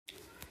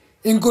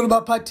Inkulu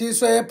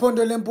baphathiswa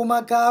yephondo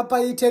le-Mpuma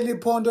Kapa ithe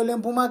eliphondo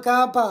le-Mpuma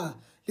Kapa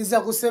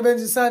liza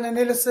kusebenzisana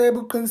nelesebe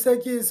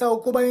ukuqinisekisa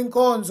ukuba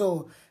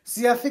iinkonzo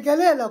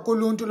ziyafikelela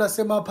kuluntu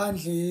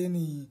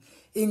lasemaphandleni,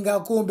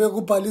 ingakumbi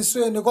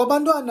ekubhalisweni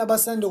kwabantwana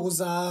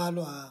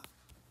abasandokuzalwa.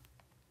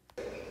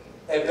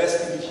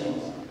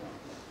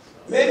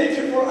 Many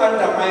people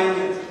undermine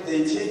it,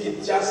 they take it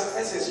just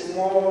as a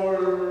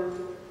small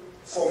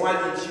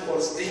formality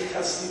or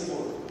status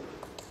symbol.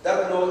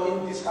 That no,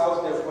 in this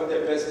house they've got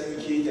the best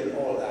certificate and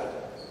all that.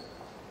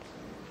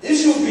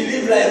 If you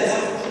believe like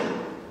that,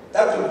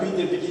 that will be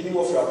the beginning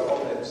of your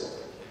problems.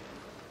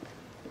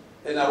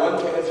 And I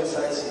want to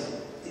emphasize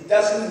it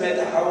doesn't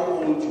matter how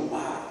old you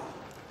are.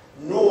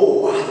 No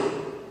one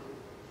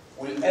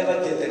will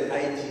ever get an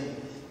ID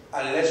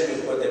unless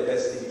you've got the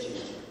best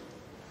certificate.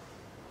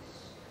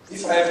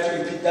 If I have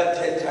to repeat that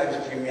 10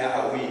 times, Premier,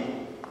 I will.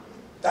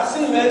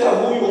 Doesn't matter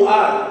who you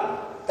are.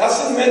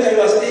 Doesn't matter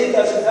your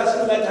status, it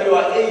doesn't matter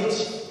your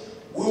age.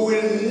 We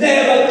will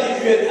never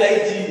give you an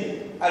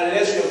ID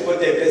unless you've got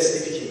the best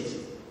certificate.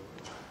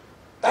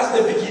 That's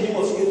the beginning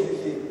of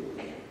everything.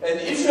 And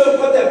if you've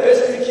got the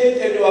best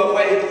certificate and you are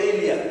quite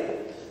alien,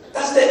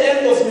 that's the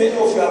end of many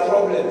of your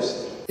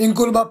problems.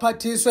 Inkulu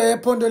baphathiswa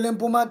yephondo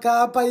le-Mpuma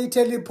Kapa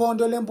ithe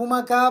eliphondo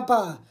le-Mpuma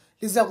Kapa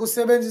liza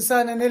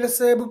kusebenzisana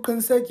nelesebe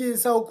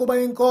ukuqinisekisa ukuba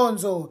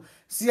iinkonzo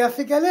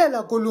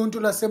ziyafikelela kuluntu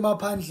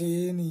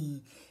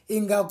lasemaphandleni,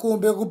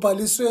 ingakumbi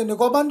ekubhalisweni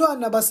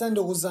kwabantwana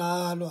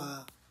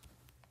abasandokuzalwa.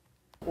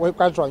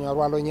 Wekajonywa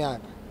kwalo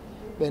nyaka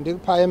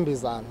bendikupha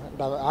embizana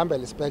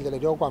ndahambela isibhedlele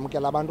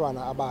ndiyokwamkela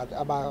abantwana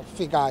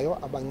abafikayo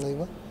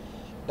abancinci.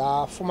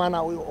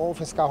 Ndafumana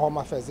iofisi ka-Home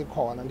Affairs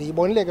ikhona.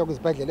 Ndiyibonile ke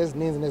kwizibhedlele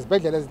ezininzi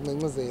nezibhedlele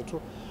ezincinci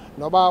zethu,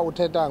 noba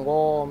uthetha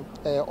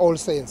ngo-All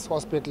Saints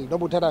Hospital,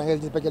 noba uthetha ngezinye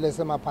izibhedlele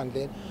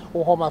ezisemaphandleni,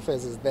 u-Home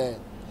Affairs is there.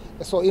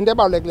 So into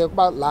ebalulekileyo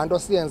kuba laa nto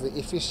siyenze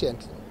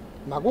efficiently.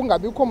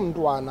 Makungabikho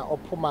mntwana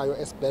ophumayo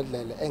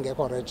esibhedlele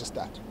engekho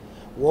registered.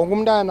 Wonke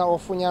umntana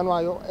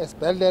ofunyanwayo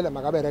esibhedlele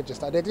makabe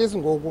registered. At least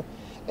ngoku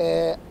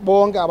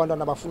bonke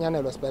abantwana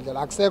abafunyanelwa esibhedlele,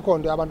 akusekho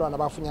nto abantwana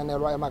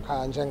abafunyanelwa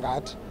emakhaya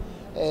njengathi.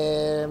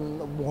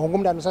 Wonke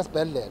umntana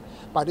usesibhedlele,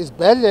 but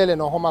isibhedlele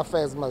no-Home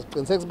Affairs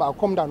maziqinisekise uba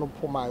akho mntana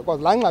ophumayo,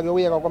 because laa ngxaki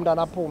yokuyeka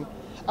komntana aphume,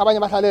 abanye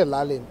bahlala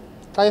ezilalini.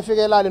 Xa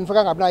efika elalini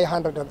fika ngabinayo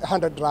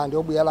 100 rand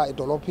yobuyela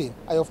edolophini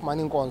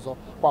ayofumana inkonzo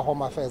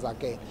kwa-Home Affairs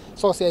again.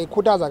 So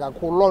siyayikhuthaza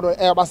kakhulu loo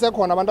nto.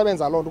 Basekhona abantu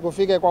abenza loo nto,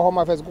 kufike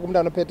kwa-Home Affairs kukho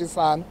umntana ophethe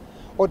isana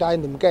othi hayi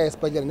ndimke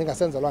esibhedlele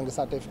ndingasenzelwanga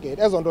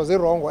isatifiketi. Ezo nto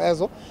zirongo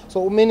ezo.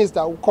 So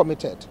uminister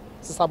ucommitted,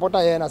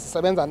 sisapota yena,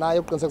 sisebenza naye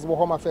ukuqinisekisa uba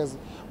u-Home Affairs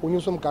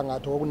unyusa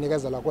umgangatho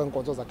wokunikezela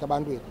kweenkonzo zakhe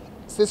ebantwini.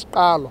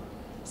 Sisiqalo,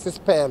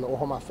 sisiphelo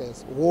u-Home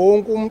Affairs.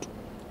 Wonke umntu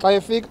xa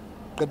efika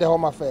gqithe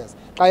e-Home Affairs,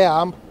 xa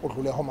ehamba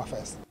udlule e-Home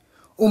Affairs.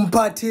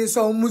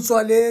 Umphathiswa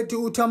uMotsoaledi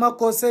uthi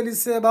amagosa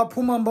elisebe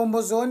aphuma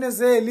mbombozone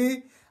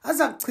zeli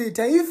aza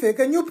kuchitha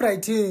iveki eNew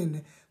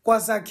Brighton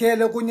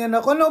kwazakhele kunye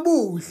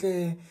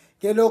nakonobuhle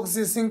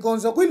ngelokuzisa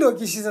inkonzo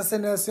kwiilokishi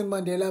zaseNelson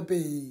Mandela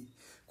Bay.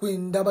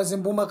 Kwiindaba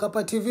zeMpuma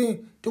Kapa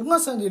TV,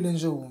 ndinguAsandile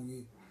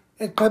Njongi,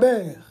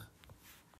 e-Gqeberha.